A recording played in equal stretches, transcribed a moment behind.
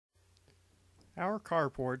Our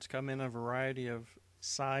carports come in a variety of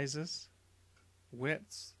sizes,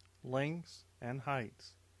 widths, lengths, and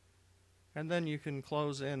heights. And then you can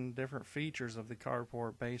close in different features of the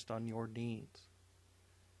carport based on your needs.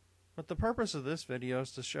 But the purpose of this video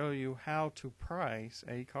is to show you how to price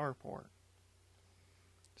a carport.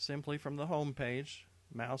 Simply from the home page,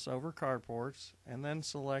 mouse over Carports, and then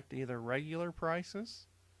select either regular prices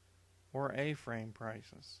or A-frame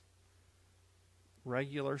prices.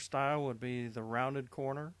 Regular style would be the rounded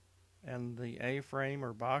corner, and the A-frame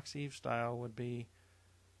or box eave style would be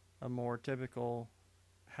a more typical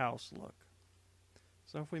house look.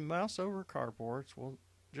 So if we mouse over Carports, we'll,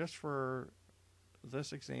 just for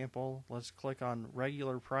this example, let's click on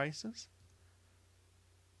regular prices,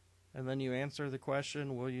 and then you answer the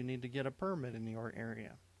question, will you need to get a permit in your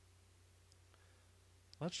area?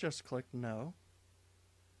 Let's just click no,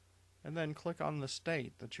 and then click on the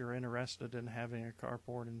state that you're interested in having a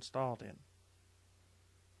carport installed in.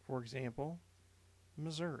 For example,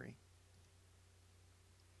 Missouri.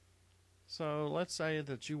 So let's say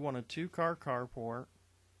that you want a 2-car carport.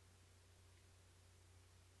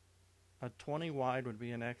 A 20 wide would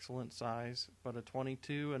be an excellent size, but a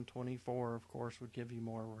 22 and 24 of course would give you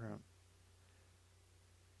more room.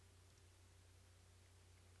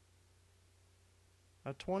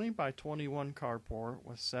 A 20 by 21 carport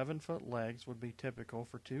with 7-foot legs would be typical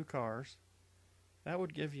for 2 cars. That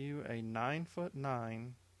would give you a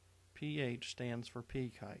 9'9". PH stands for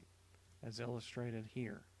peak height, as illustrated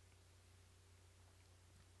here.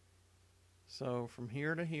 So from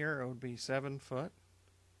here to here it would be 7 foot,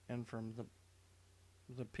 and from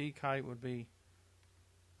the peak height would be,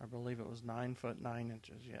 I believe it was 9 foot 9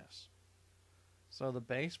 inches, yes. So the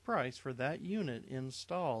base price for that unit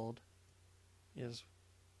installed is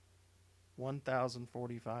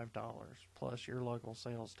 $1,045 plus your local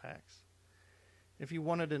sales tax. If you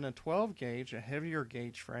wanted in a 12 gauge, a heavier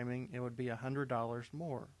gauge framing, it would be $100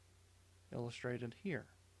 more, illustrated here.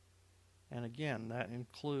 And again, that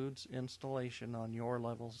includes installation on your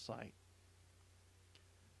level site.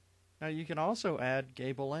 Now you can also add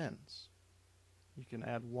gable ends. You can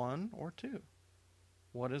add 1 or 2.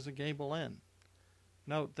 What is a gable end?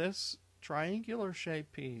 Note, this triangular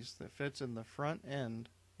shaped piece that fits in the front end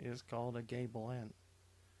is called a gable end.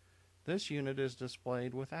 This unit is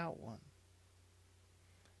displayed without one.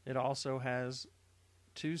 It also has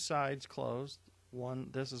 2 sides closed.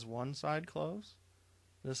 This is one side closed.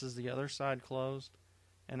 This is the other side closed,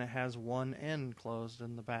 and it has one end closed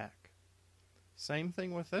in the back. Same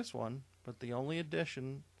thing with this one, but the only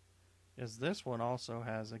addition is this one also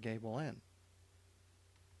has a gable end.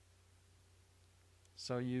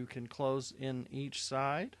 So you can close in each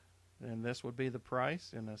side, and this would be the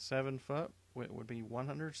price. In a 7 foot, it would be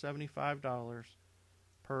 $175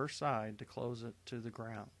 per side to close it to the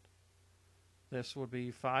ground. This would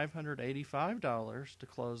be $585 to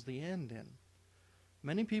close the end in.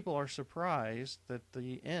 Many people are surprised that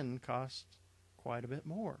the end costs quite a bit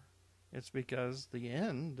more. It's because the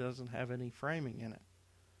end doesn't have any framing in it.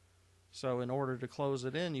 So in order to close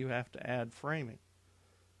it in, you have to add framing.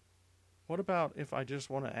 What about if I just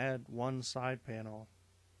want to add one side panel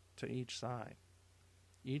to each side?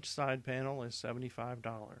 Each side panel is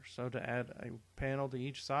 $75. So to add a panel to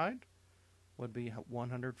each side would be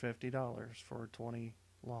 $150 for 21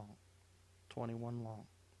 long.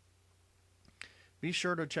 Be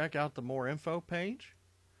sure to check out the More Info page.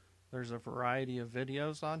 There's a variety of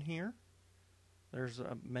videos on here. There's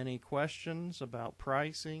many questions about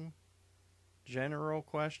pricing, general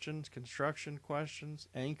questions, construction questions,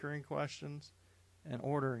 anchoring questions, and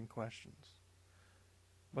ordering questions.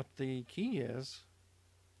 But the key is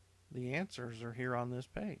the answers are here on this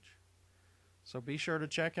page. So be sure to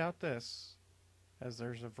check out this, as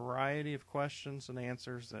there's a variety of questions and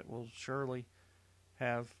answers that will surely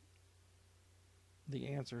have the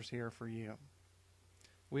answers here for you.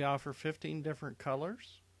 We offer 15 different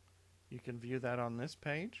colors. You can view that on this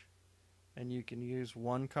page, and you can use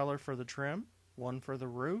one color for the trim, one for the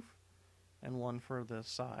roof, and one for the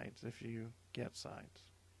sides if you get sides.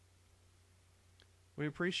 We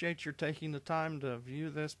appreciate your taking the time to view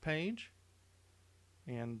this page,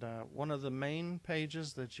 and one of the main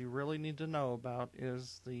pages that you really need to know about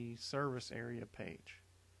is the service area page.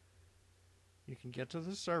 You can get to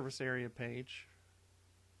the service area page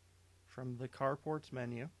from the Carports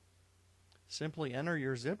menu. Simply enter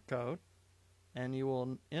your zip code, and you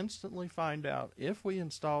will instantly find out if we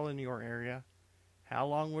install in your area, how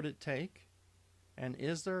long would it take, and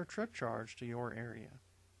is there a trip charge to your area.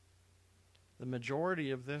 The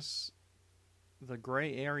majority of this, the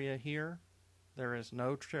gray area here, there is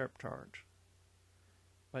no trip charge.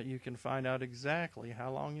 But you can find out exactly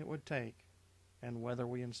how long it would take and whether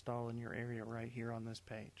we install in your area right here on this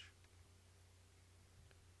page.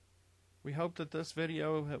 We hope that this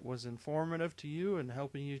video was informative to you and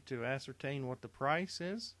helping you to ascertain what the price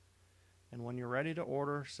is. And when you're ready to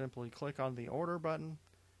order, simply click on the order button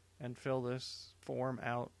and fill this form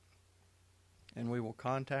out, and we will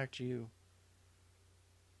contact you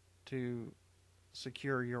to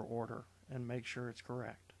secure your order and make sure it's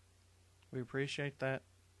correct. We appreciate that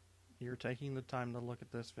you're taking the time to look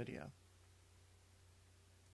at this video.